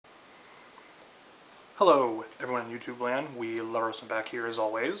Hello everyone in YouTube land, we love us back here as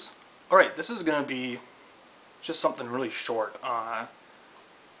always. Alright, this is going to be just something really short.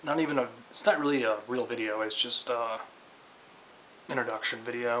 It's not really a real video, it's just a introduction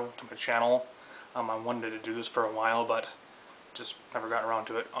video to my channel. I wanted to do this for a while, but just never got around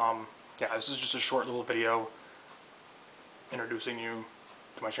to it. Yeah, this is just a short little video introducing you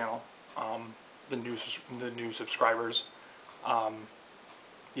to my channel, the new subscribers.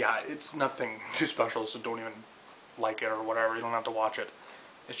 Yeah, it's nothing too special, so don't even like it or whatever. You don't have to watch it.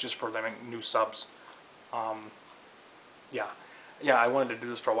 It's just for them new subs. Yeah, I wanted to do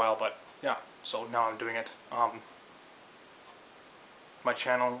this for a while, but yeah, so now I'm doing it. My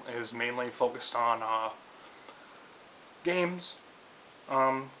channel is mainly focused on games,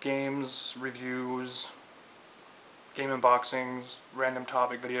 reviews, game unboxings, random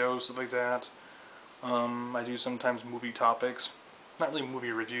topic videos, stuff like that. I do sometimes movie topics. Not really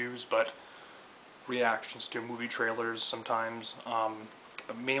movie reviews, but reactions to movie trailers sometimes.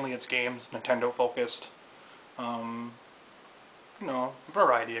 But mainly it's games, Nintendo focused. You know, a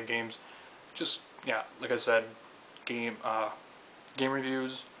variety of games. Just, yeah, like I said, game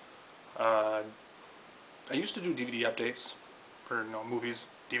reviews. I used to do DVD updates for movies,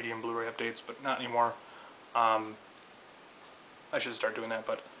 DVD and Blu-ray updates, but not anymore. I should start doing that,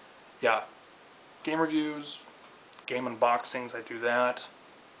 but yeah, game reviews, game unboxings, I do that.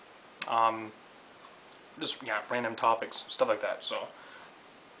 Just, yeah, random topics, stuff like that, so.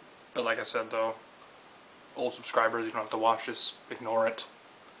 But like I said, though, old subscribers, you don't have to watch this, ignore it.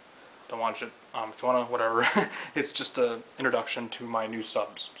 Don't watch it. If you wanna, whatever. It's just an introduction to my new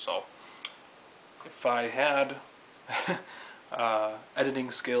subs, so. If I had editing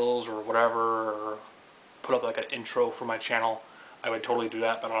skills or whatever, or put up like an intro for my channel, I would totally do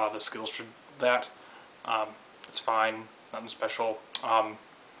that, but I don't have the skills for that. It's fine, nothing special.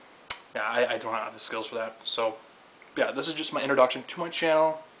 Yeah, I don't have the skills for that. So, yeah, this is just my introduction to my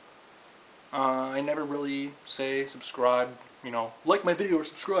channel. I never really say subscribe, like my video or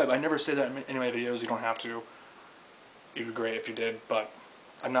subscribe. I never say that in any of my videos. You don't have to. It would be great if you did, but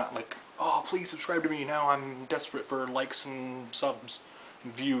I'm not like, oh, please subscribe to me now. I'm desperate for likes and subs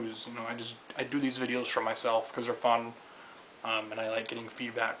and views. I do these videos for myself because they're fun, and I like getting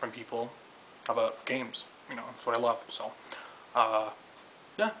feedback from people about games. That's what I love. So,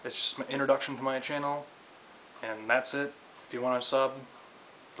 yeah, it's just my introduction to my channel, and that's it. If you want to sub,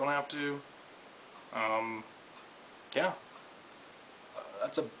 don't have to. Yeah,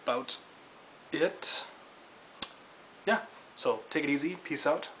 that's about it. Yeah, so take it easy. Peace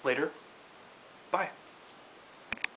out. Later. Bye.